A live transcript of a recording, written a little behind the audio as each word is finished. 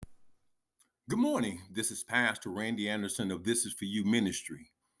Good morning. This is Pastor Randy Anderson of This Is For You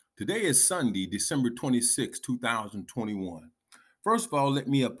Ministry. Today is Sunday, December 26, 2021. First of all, let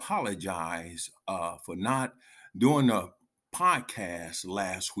me apologize for not doing a podcast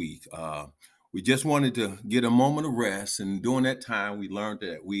last week. We just wanted to get a moment of rest, and during that time, we learned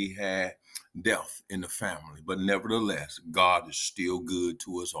that we had death in the family. But nevertheless, God is still good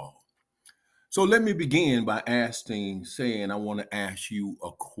to us all. So let me begin by saying, I want to ask you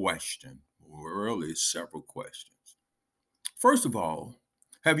a question, or really several questions. First of all,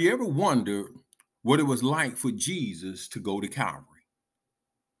 have you ever wondered what it was like for Jesus to go to Calvary?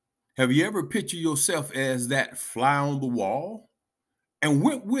 Have you ever pictured yourself as that fly on the wall and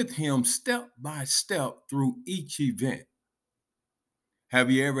went with him step by step through each event?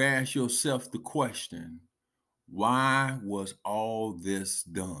 Have you ever asked yourself the question, why was all this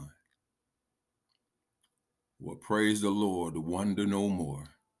done? Well, praise the Lord, wonder no more.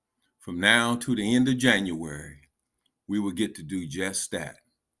 From now to the end of January, we will get to do just that.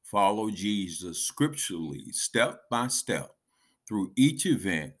 Follow Jesus scripturally, step by step, through each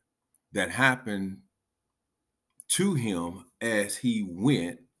event that happened to him as he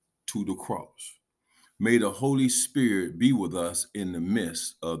went to the cross. May the Holy Spirit be with us in the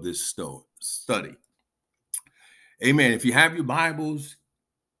midst of this study. Amen. If you have your Bibles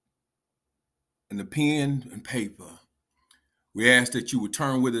and the pen and paper, we ask that you would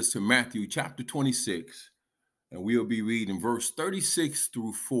turn with us to Matthew chapter 26, and we'll be reading verse 36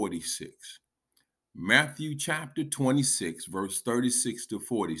 through 46. Matthew chapter 26, verse 36 to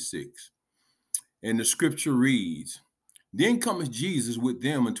 46. And the scripture reads, Then cometh Jesus with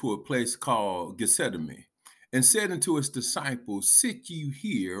them into a place called Gethsemane, and said unto his disciples, Sit you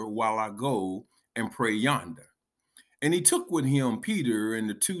here while I go and pray yonder. And he took with him Peter and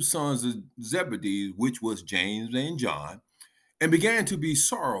the two sons of Zebedee, which was James and John, and began to be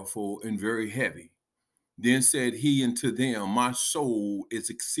sorrowful and very heavy. Then said he unto them, My soul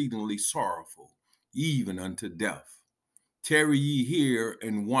is exceedingly sorrowful, even unto death. Tarry ye here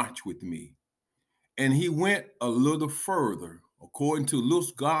and watch with me. And he went a little further. According to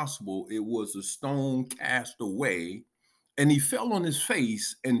Luke's gospel, it was a stone cast away, and he fell on his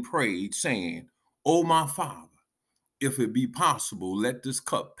face and prayed, saying, O my Father, if it be possible, let this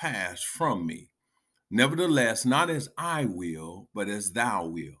cup pass from me. Nevertheless, not as I will, but as thou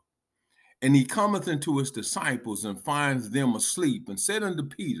wilt. And he cometh unto his disciples and finds them asleep, and said unto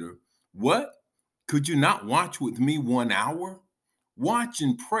Peter, What? Could you not watch with me 1 hour? Watch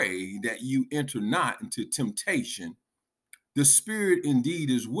and pray that you enter not into temptation. The spirit indeed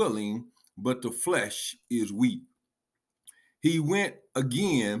is willing, but the flesh is weak. He went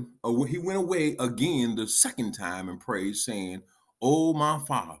away again the second time and prayed, saying, O my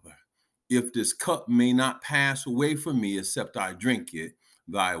Father, if this cup may not pass away from me except I drink it,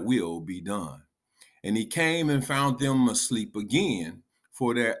 thy will be done. And he came and found them asleep again,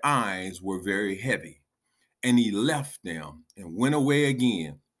 for their eyes were very heavy. And he left them and went away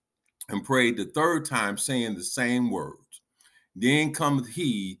again and prayed the third time, saying the same words. Then cometh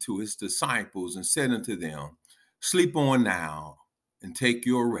he to his disciples and said unto them, Sleep on now and take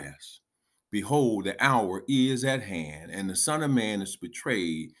your rest. Behold, the hour is at hand, and the Son of Man is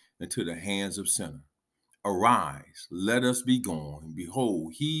betrayed into the hands of sinners. Arise, let us be going.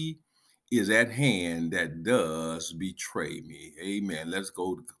 Behold, he is at hand that does betray me. Amen. Let's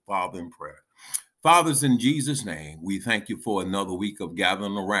go to Father in prayer. Fathers, in Jesus' name, we thank you for another week of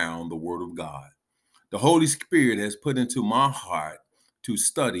gathering around the Word of God. The Holy Spirit has put into my heart to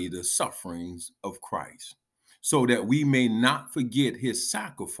study the sufferings of Christ, so that we may not forget his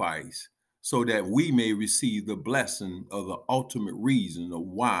sacrifice, so that we may receive the blessing of the ultimate reason of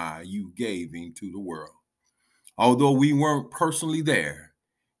why you gave him to the world. Although we weren't personally there,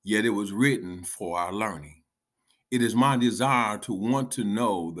 yet it was written for our learning. It is my desire to want to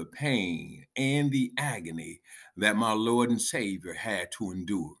know the pain and the agony that my Lord and Savior had to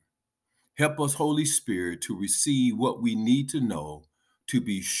endure. Help us, Holy Spirit, to receive what we need to know to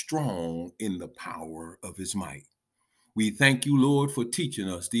be strong in the power of his might. We thank you, Lord, for teaching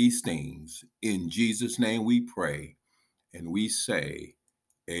us these things. In Jesus' name we pray, and we say,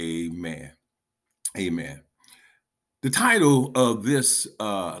 Amen. Amen. The title of this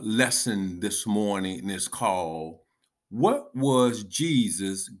lesson this morning is called, What Was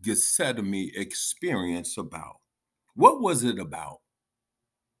Jesus' Gethsemane Experience About? What was it about?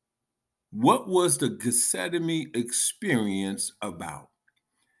 What was the Gethsemane experience about?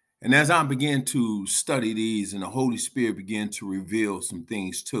 And as I began to study these and the Holy Spirit began to reveal some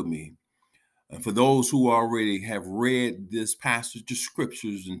things to me, and for those who already have read this passage of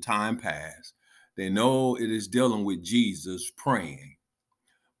scriptures in time past, they know it is dealing with Jesus praying.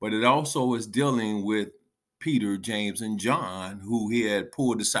 but it also is dealing with Peter, James, and John, who he had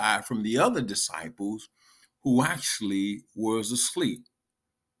pulled aside from the other disciples who actually was asleep.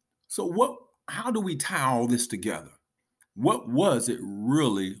 So how do we tie all this together? What was it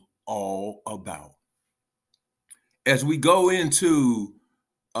really all about? As we go into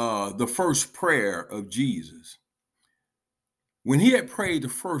the first prayer of Jesus, when he had prayed the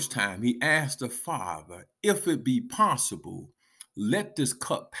first time, he asked the Father, if it be possible, let this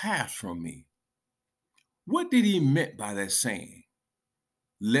cup pass from me. What did he meant by that saying?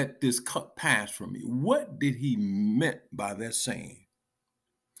 Let this cup pass from me. What did he meant by that saying?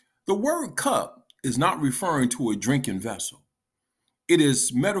 The word cup is not referring to a drinking vessel. It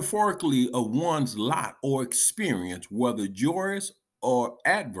is metaphorically of one's lot or experience, whether joyous or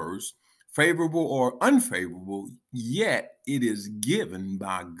adverse, favorable or unfavorable, yet it is given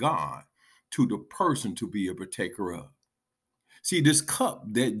by God to the person to be a partaker of. See, this cup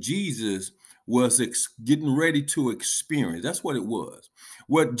that Jesus was getting ready to experience, that's what it was.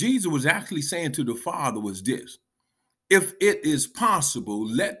 What Jesus was actually saying to the Father was this: if it is possible,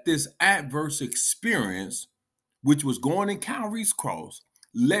 let this adverse experience, which was going in Calvary's cross,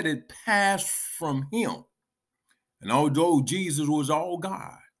 let it pass from him. And although Jesus was all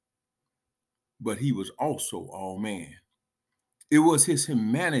God, but he was also all man. It was his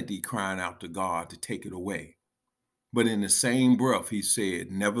humanity crying out to God to take it away. But in the same breath, he said,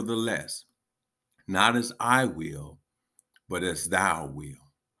 nevertheless, not as I will, but as thou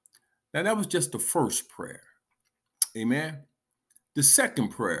will. Now, that was just the first prayer. Amen. The second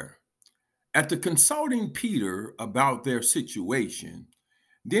prayer, after consulting Peter about their situation,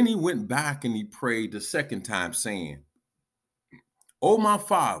 then he went back and he prayed the second time, saying, O my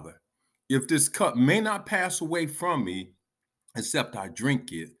Father, if this cup may not pass away from me, except I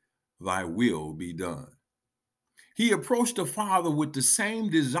drink it, thy will be done. He approached the Father with the same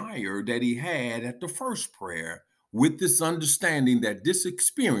desire that he had at the first prayer, with this understanding that this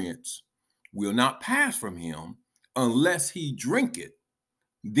experience will not pass from him unless he drink it.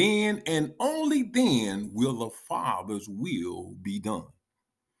 Then and only then will the Father's will be done.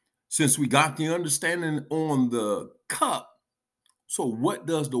 Since we got the understanding on the cup, so what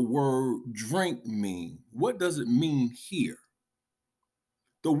does the word drink mean? What does it mean here?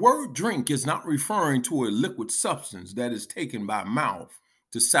 The word drink is not referring to a liquid substance that is taken by mouth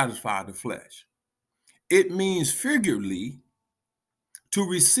to satisfy the flesh. It means figuratively to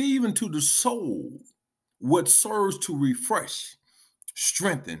receive into the soul what serves to refresh,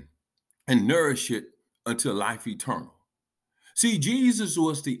 strengthen, and nourish it unto life eternal. See, Jesus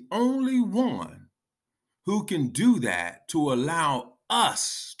was the only one who can do that, to allow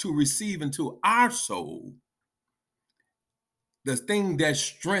us to receive into our soul the thing that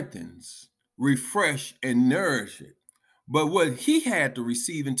strengthens, refresh, and nourish it. But what he had to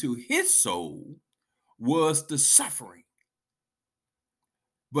receive into his soul was the suffering.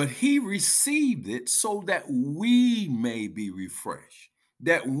 But he received it so that we may be refreshed,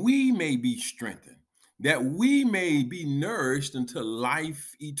 that we may be strengthened, that we may be nourished into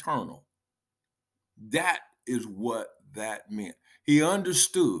life eternal. That is what that meant. He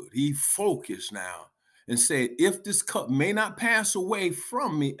understood, he focused now and said, if this cup may not pass away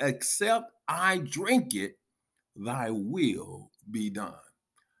from me except I drink it, thy will be done.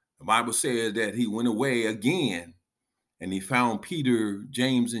 The Bible says that he went away again and he found Peter,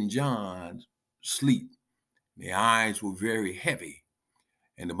 James, and John asleep. Their eyes were very heavy.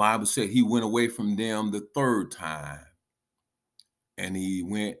 And the Bible said he went away from them the third time. And he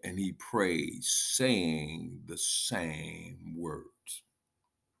went and he prayed, saying the same words.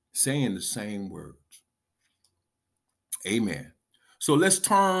 Saying the same words. Amen. So let's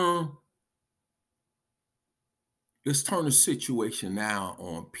turn the situation now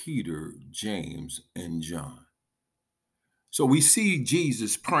on Peter, James, and John. So we see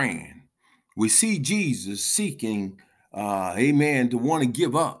Jesus praying. We see Jesus seeking, amen, to want to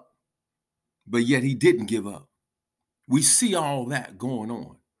give up, but yet he didn't give up. We see all that going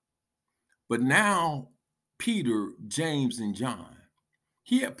on. But now Peter, James, and John,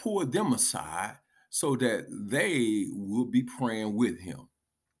 he had pulled them aside so that they would be praying with him.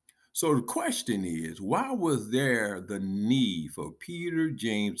 So the question is, why was there the need for Peter,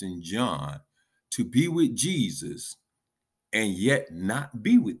 James, and John to be with Jesus and yet not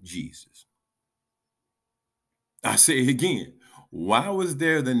be with Jesus? I say it again. Why was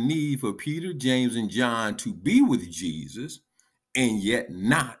there the need for Peter, James, and John to be with Jesus and yet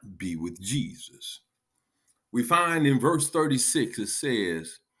not be with Jesus? We find in verse 36, it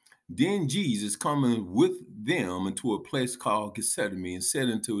says, then Jesus coming with them into a place called Gethsemane and said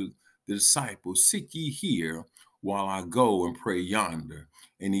unto the disciples, sit ye here while I go and pray yonder.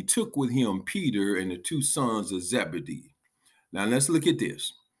 and he took with him Peter and the two sons of Zebedee. Now let's look at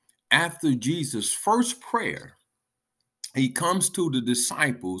this. After Jesus' first prayer, he comes to the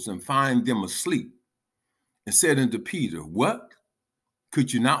disciples and finds them asleep and said unto Peter, what?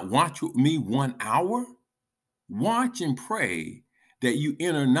 Could you not watch with me 1 hour? Watch and pray that you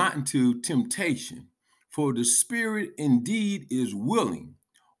enter not into temptation. For the spirit indeed is willing,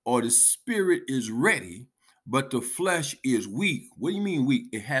 or the spirit is ready, but the flesh is weak. What do you mean weak?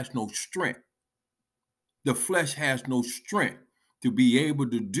 It has no strength. The flesh has no strength to be able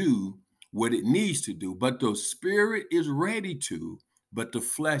to do what it needs to do, but the spirit is ready to, but the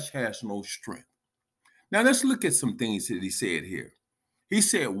flesh has no strength. Now let's look at some things that he said here. He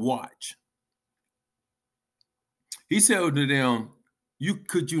said, watch. He said to them,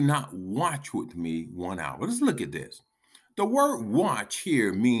 could you not watch with me 1 hour? Let's look at this. The word watch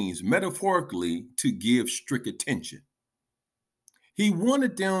here means metaphorically to give strict attention. He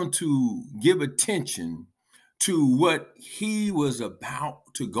wanted them to give attention to what he was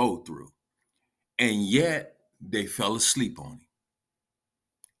about to go through. And yet they fell asleep on him.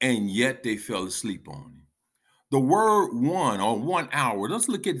 The word 1 or 1 hour, let's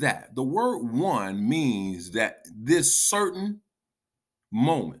look at that. The word 1 means that this certain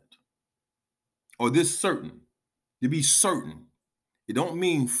moment, or this certain, to be certain. It don't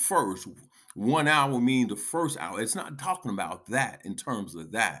mean first. 1 hour means the first hour. It's not talking about that in terms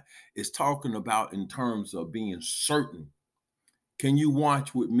of that. It's talking about in terms of being certain. Can you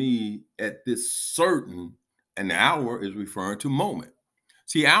watch with me at this certain? And the hour is referring to moment.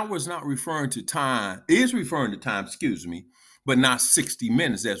 See, hour is not referring to time. It is referring to time, but not 60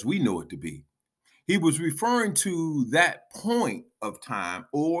 minutes as we know it to be. He was referring to that point of time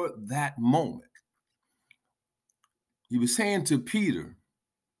or that moment. He was saying to Peter,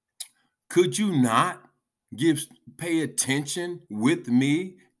 could you not pay attention with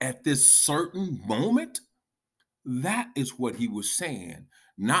me at this certain moment? That is what he was saying.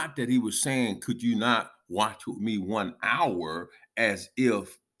 Not that he was saying, could you not watch with me 1 hour, as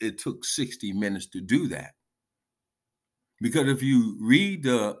if it took 60 minutes to do that. Because if you read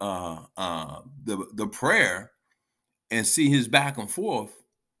the prayer and see his back and forth,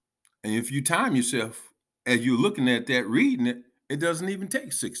 and if you time yourself as you're looking at that, reading it, it doesn't even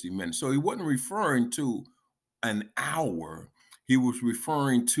take 60 minutes. So he wasn't referring to an hour. He was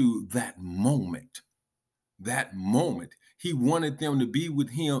referring to that moment. That moment. He wanted them to be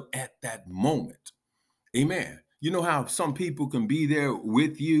with him at that moment. Amen. You know how some people can be there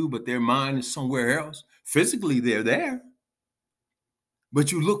with you, but their mind is somewhere else? Physically, they're there.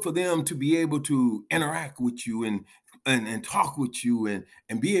 But you look for them to be able to interact with you and talk with you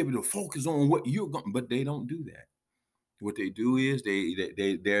and be able to focus on what you're going, but they don't do that. What they do is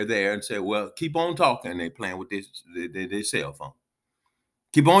they're there and say, well, keep on talking. They're playing with their cell phone.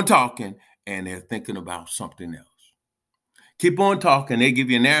 Keep on talking, and they're thinking about something else. Keep on talking. They give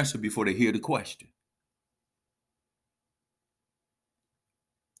you an answer before they hear the question.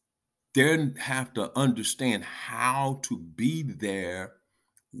 They have to understand how to be there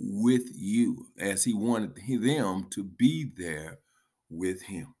with you as he wanted them to be there with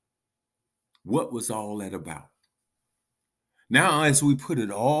him. What was all that about? Now, as we put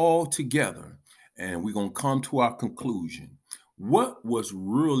it all together, and we're going to come to our conclusion, what was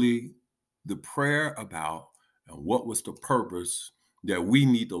really the prayer about, and what was the purpose that we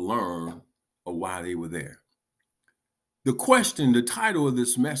need to learn of why they were there? The question, the title of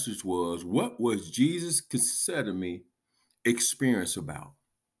this message was, what was Jesus' Gethsemane experience about?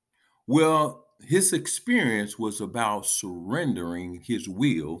 Well, his experience was about surrendering his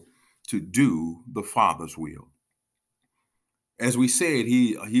will to do the Father's will. As we said,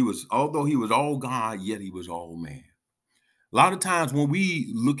 he was, although he was all God, yet he was all man. A lot of times when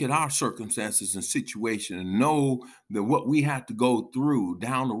we look at our circumstances and situation and know that what we have to go through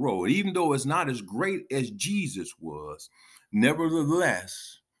down the road, even though it's not as great as Jesus was,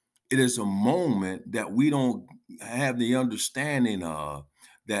 nevertheless, it is a moment that we don't have the understanding of,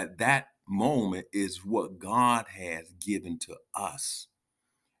 that moment is what God has given to us.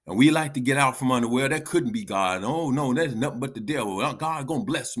 And we like to get out from under, well, that couldn't be God. Oh, no, that's nothing but the devil. Well, God going to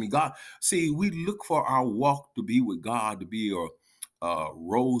bless me. God. See, we look for our walk to be with God, to be a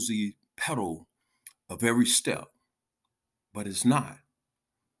rosy petal of every step. But it's not.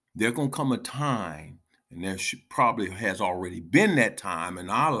 There's going to come a time, and there probably has already been that time in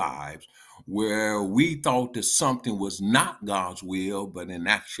our lives, where we thought that something was not God's will, but in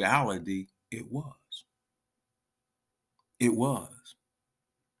actuality, it was. It was.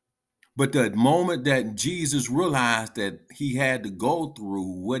 But the moment that Jesus realized that he had to go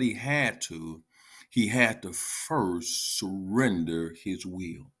through what he had to, he had to first surrender his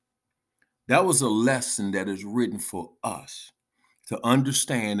will. That was a lesson that is written for us to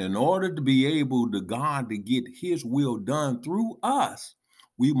understand. In order to be able to God to get his will done through us,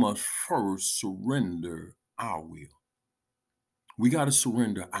 we must first surrender our will. We got to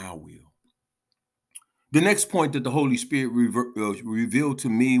surrender our will. The next point that the Holy Spirit revealed to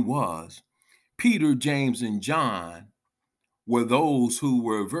me was Peter, James, and John were those who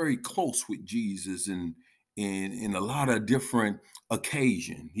were very close with Jesus and in a lot of different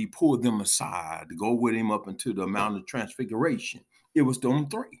occasions. He pulled them aside to go with him up into the Mount of Transfiguration. It was them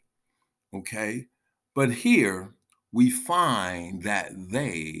three, okay? But here we find that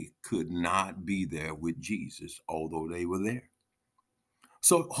they could not be there with Jesus, although they were there.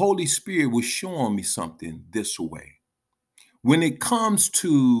 So Holy Spirit was showing me something this way. When it comes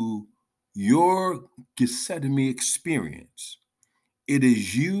to your Gethsemane experience, it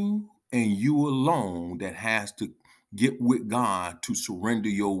is you and you alone that has to get with God to surrender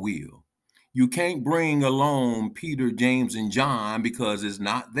your will. You can't bring along Peter, James, and John because it's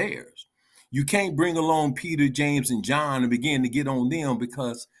not theirs. You can't bring along Peter, James, and John and begin to get on them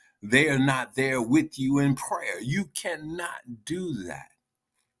because they're not there with you in prayer. You cannot do that.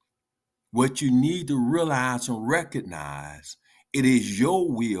 What you need to realize and recognize, it is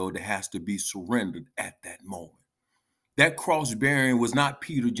your will that has to be surrendered at that moment. That cross bearing was not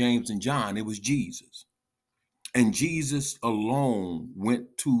Peter, James, and John, it was Jesus. And Jesus alone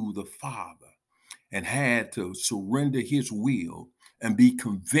went to the Father and had to surrender his will and be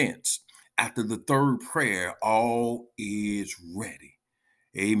convinced after the third prayer, all is ready.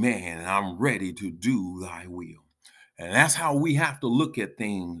 Amen. I'm ready to do thy will. And that's how we have to look at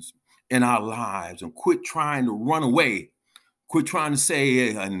things in our lives and quit trying to run away. Quit trying to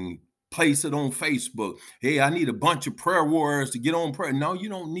say and place it on Facebook. Hey, I need a bunch of prayer warriors to get on prayer. No, you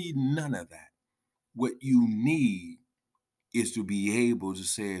don't need none of that. What you need is to be able to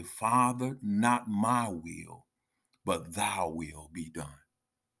say, Father, not my will, but thy will be done.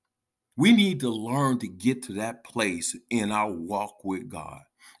 We need to learn to get to that place in our walk with God.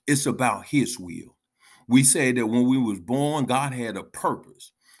 It's about his will. We say that when we was born, God had a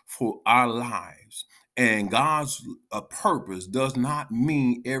purpose for our lives. And God's purpose does not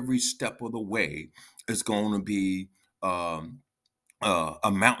mean every step of the way is going to be a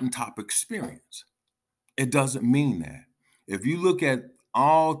mountaintop experience. It doesn't mean that. If you look at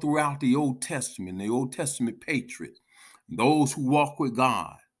all throughout the Old Testament patriots, those who walk with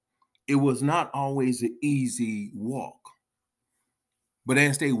God, it was not always an easy walk. But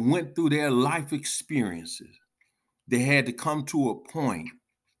as they went through their life experiences, they had to come to a point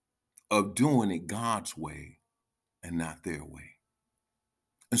of doing it God's way and not their way.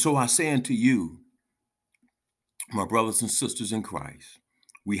 And so I say unto you, my brothers and sisters in Christ,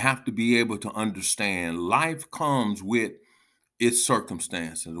 we have to be able to understand life comes with its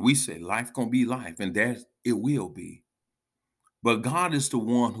circumstances. We say life gonna be life, and that it will be. But God is the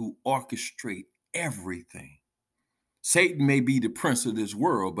one who orchestrates everything. Satan may be the prince of this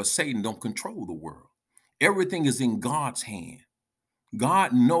world, but Satan don't control the world. Everything is in God's hand.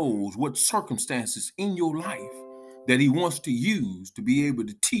 God knows what circumstances in your life that he wants to use to be able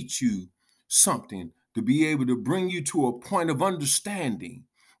to teach you something, to be able to bring you to a point of understanding,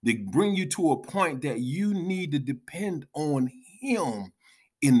 to bring you to a point that you need to depend on him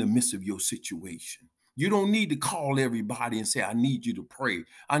in the midst of your situation. You don't need to call everybody and say, I need you to pray.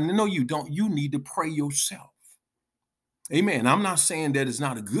 I know you don't. You need to pray yourself. Amen. I'm not saying that it's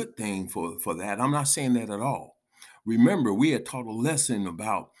not a good thing for that. I'm not saying that at all. Remember, we had taught a lesson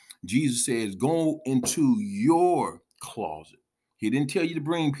about Jesus says, go into your closet. He didn't tell you to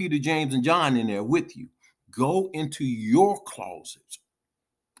bring Peter, James, and John in there with you. Go into your closets.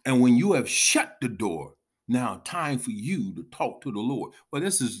 And when you have shut the door, now time for you to talk to the Lord. Well,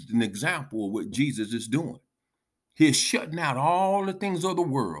 this is an example of what Jesus is doing. He is shutting out all the things of the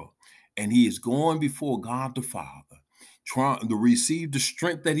world, and he is going before God the Father, trying to receive the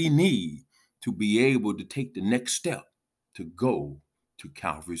strength that he needs to be able to take the next step to go to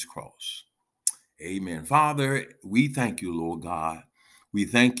Calvary's cross. Amen. Father, we thank you, Lord God. We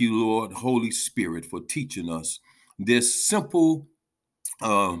thank you, Lord, Holy Spirit, for teaching us this simple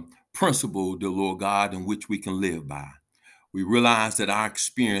principle, the Lord God, in which we can live by. We realize that our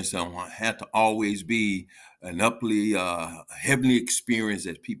experience had to always be an uply, heavenly experience,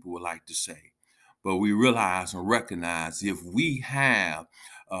 as people would like to say. But we realize and recognize if we have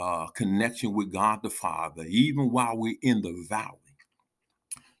a connection with God the Father, even while we're in the valley,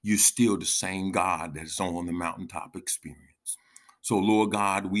 you're still the same God that's on the mountaintop experience. So, Lord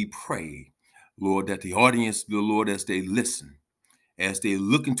God, we pray, Lord, that the audience, the Lord, as they listen, as they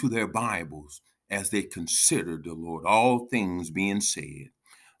look into their Bibles as they consider, dear Lord, all things being said.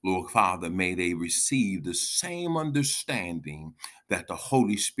 Lord Father, may they receive the same understanding that the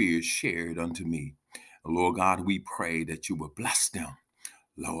Holy Spirit shared unto me. Lord God, we pray that you will bless them.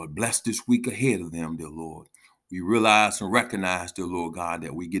 Lord, bless this week ahead of them, dear Lord. We realize and recognize, dear Lord God,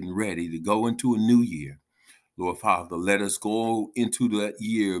 that we're getting ready to go into a new year. Lord Father, let us go into that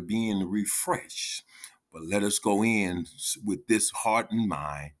year being refreshed, but let us go in with this heart and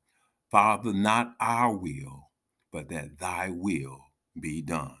mind. Father, not our will, but that thy will be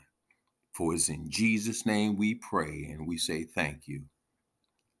done. For it's in Jesus' name we pray and we say thank you.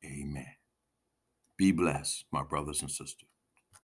 Amen. Be blessed, my brothers and sisters.